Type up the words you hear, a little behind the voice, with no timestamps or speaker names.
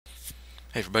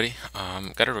Hey everybody,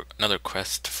 got another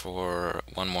request for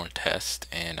one more test,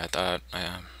 and I thought, I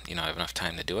have enough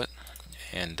time to do it,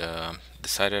 and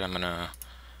decided I'm gonna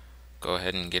go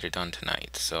ahead and get it done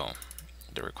tonight. So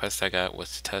the request I got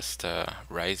was to test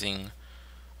Rising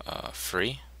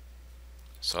free.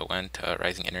 So I went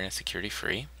Rising Internet Security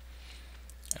free.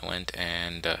 I went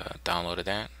and downloaded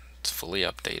that. It's fully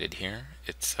updated here.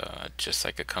 It's just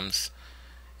like it comes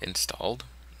installed.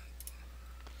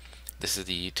 This is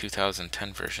the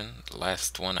 2010 version. The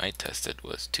last one I tested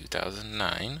was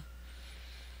 2009.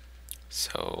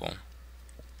 So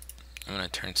I'm going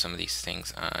to turn some of these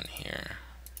things on here.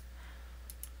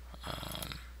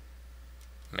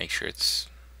 Make sure it's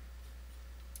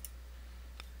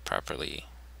properly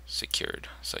secured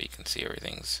so you can see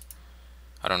everything's.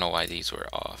 I don't know why these were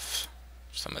off.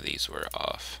 Some of these were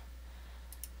off.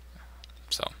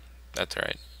 So that's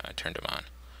alright. I turned them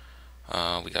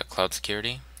on. We got cloud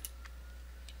security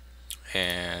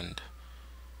and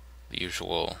the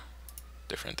usual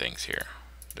different things here.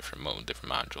 Different mode,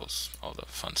 different modules, all the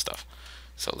fun stuff.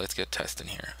 So let's get testing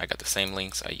here. I got the same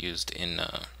links I used in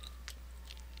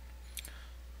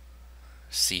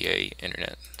CA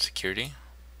Internet Security.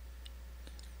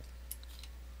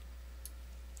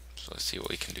 So let's see what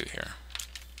we can do here.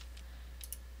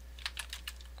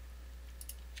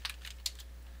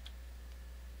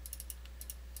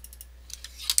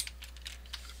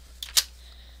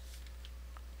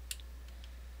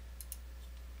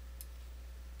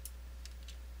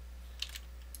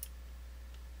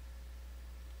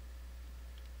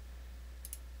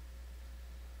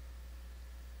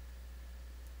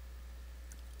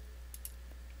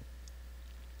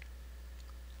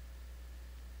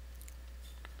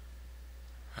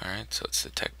 Alright, so it's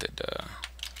detected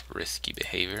risky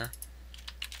behavior.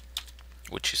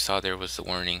 What you saw there was the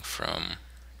warning from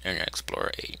Internet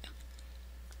Explorer 8.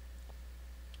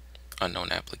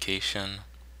 Unknown application.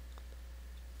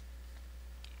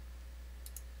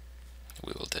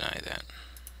 We will deny that.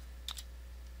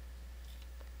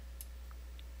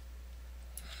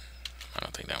 I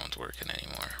don't think that one's working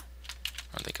anymore.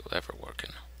 I don't think it will ever work.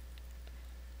 There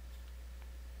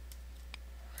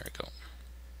we go.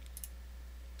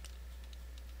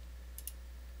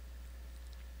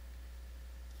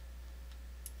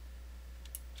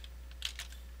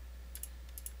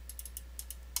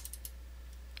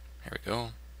 There we go.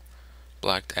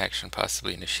 Blocked action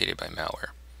possibly initiated by malware.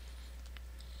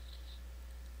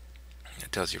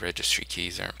 It tells you registry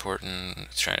keys are important.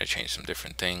 It's trying to change some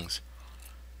different things.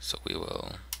 So we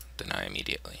will deny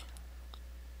immediately.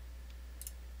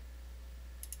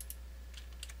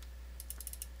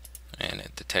 And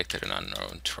it detected an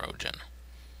unknown Trojan.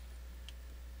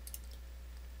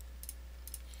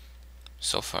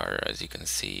 So far, as you can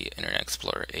see, Internet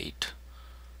Explorer 8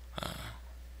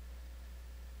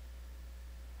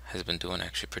 has been doing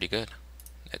actually pretty good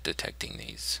at detecting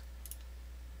these.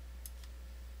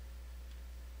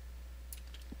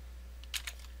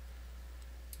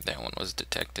 That one was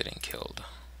detected and killed.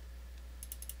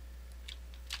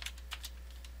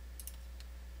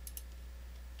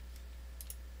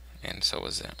 And so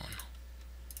was that one.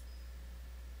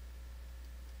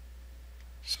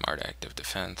 Smart Active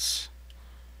Defense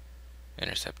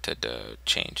intercepted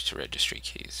change to registry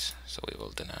keys, so we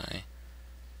will deny.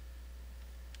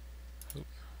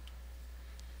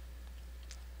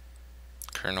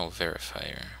 Kernel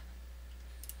verifier,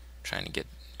 trying to get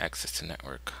access to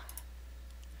network.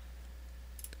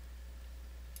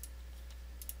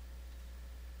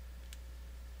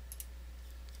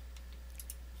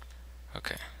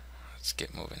 Okay, let's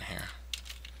get moving here.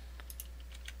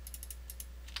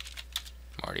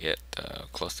 I'm already at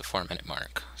close to 4-minute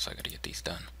mark, so I gotta get these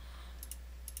done.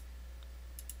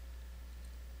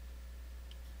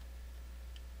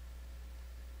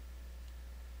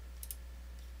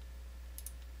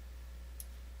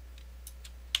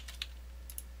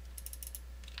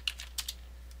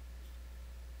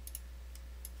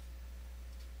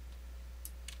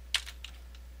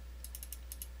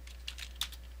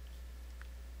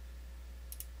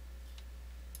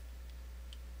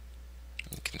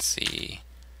 You can see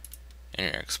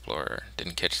Internet Explorer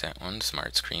didn't catch that one.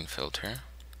 Smart Screen Filter.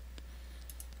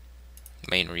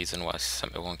 Main reason why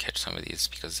it won't catch some of these is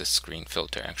because this screen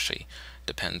filter actually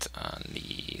depends on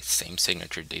the same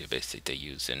signature database that they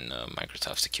use in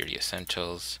Microsoft Security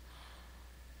Essentials.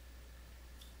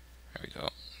 There we go.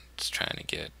 It's trying to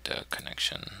get a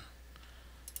connection.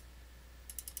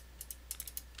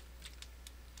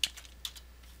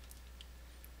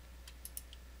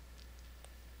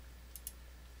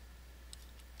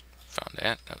 Found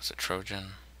that. That was a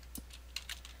Trojan.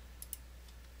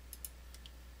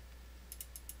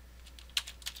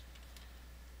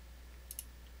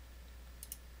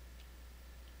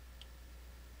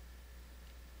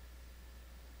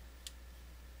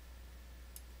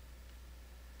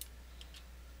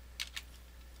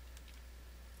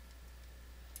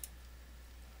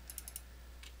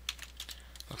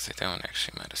 looks like that one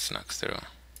actually might have snuck through.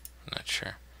 I'm not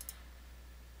sure.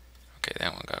 Okay,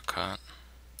 that one got caught.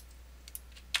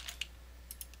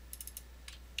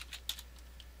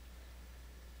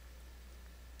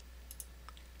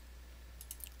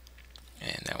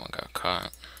 And that one got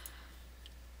caught.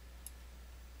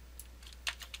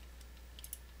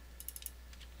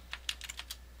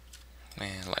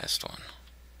 And last one.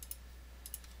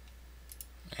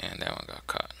 And that one got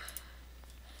caught.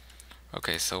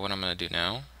 Okay, so what I'm going to do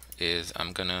now is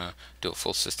I'm going to do a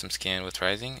full system scan with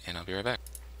Rising, and I'll be right back.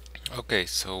 Okay,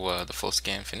 so the full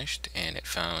scan finished, and it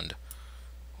found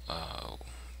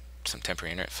some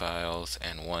temporary internet files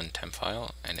and one temp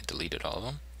file, and it deleted all of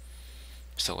them.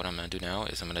 So what I'm going to do now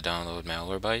is I'm going to download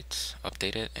Malwarebytes,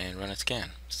 update it, and run a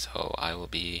scan. So I will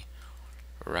be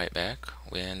right back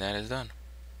when that is done.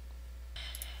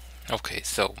 Okay,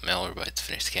 so Malwarebytes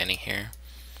finished scanning here,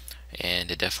 and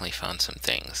it definitely found some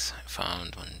things. It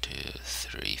found 1, 2,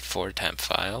 3, 4 temp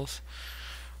files,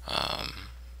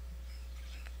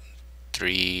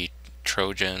 3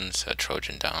 Trojans, a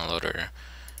Trojan downloader,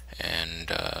 and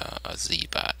a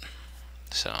ZBot.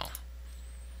 So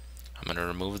I'm going to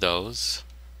remove those.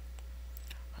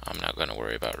 I'm not going to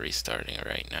worry about restarting it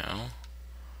right now.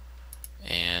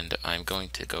 And I'm going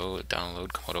to go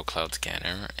download Komodo Cloud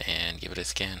Scanner and give it a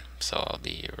scan. So I'll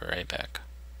be right back.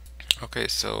 Okay,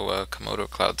 so Komodo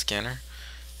Cloud Scanner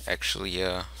actually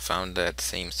found that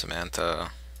same Samantha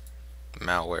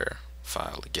malware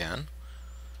file again.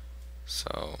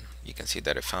 So you can see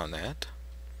that it found that.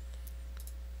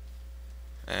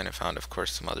 And it found, of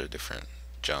course, some other different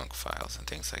junk files and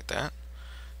things like that.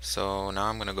 So now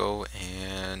I'm going to go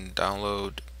and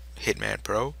download Hitman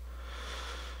Pro,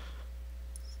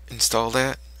 install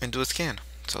that, and do a scan.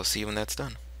 So I'll see you when that's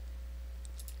done.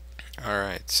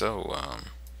 Alright, so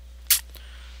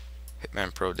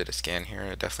Hitman Pro did a scan here.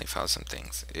 It definitely found some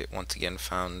things. It once again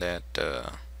found that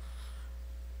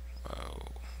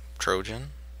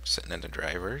Trojan sitting in the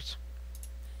drivers.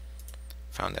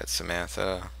 Found that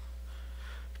Samantha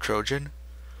Trojan.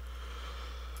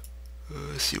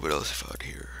 Let's see what else I found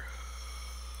here.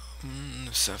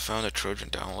 So I found a Trojan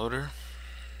downloader.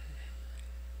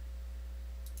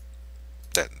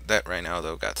 That right now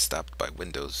though got stopped by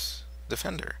Windows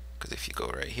Defender, because if you go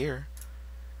right here,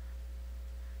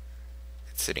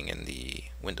 it's sitting in the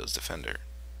Windows Defender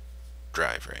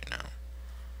drive right now.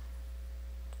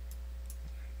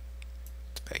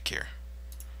 It's back here.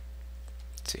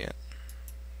 See it?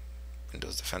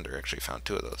 Windows Defender actually found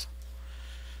 2 of those.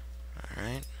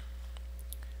 Alright.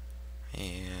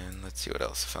 And let's see what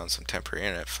else. I found some temporary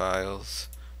internet files,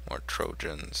 more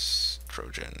Trojans,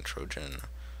 Trojan.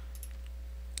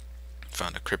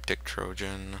 Found a cryptic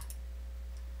Trojan,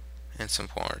 and some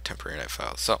more temporary internet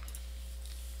files. So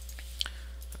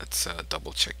let's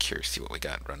double check here, see what we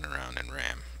got running around in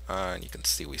RAM. And you can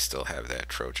see we still have that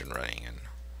Trojan running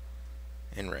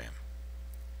in RAM.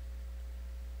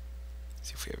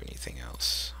 See if we have anything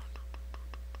else.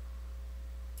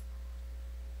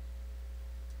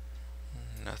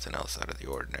 Nothing else out of the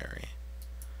ordinary.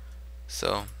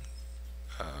 So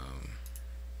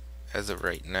as of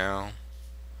right now,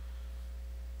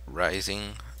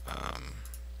 Rising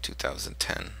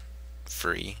 2010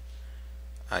 free,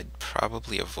 I'd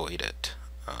probably avoid it.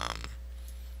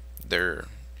 Their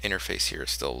interface here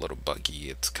is still a little buggy.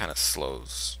 It's kind of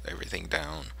slows everything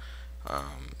down.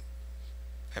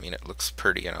 I mean, it looks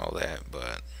pretty and all that,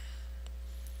 but,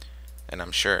 and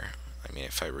I'm sure, I mean,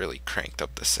 if I really cranked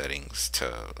up the settings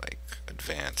to like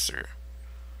advanced or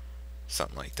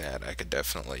something like that, I could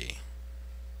definitely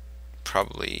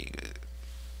probably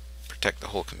protect the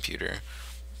whole computer,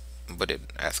 but it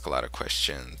asks a lot of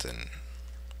questions and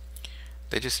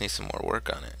they just need some more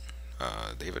work on it.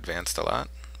 They've advanced a lot,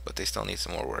 but they still need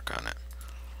some more work on it.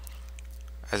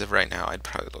 As of right now, I'd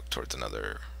probably look towards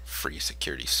another free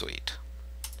security suite.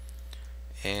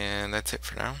 And that's it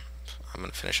for now. I'm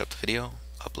going to finish up the video,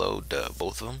 upload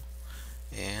both of them,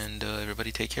 and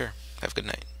everybody take care. Have a good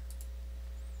night.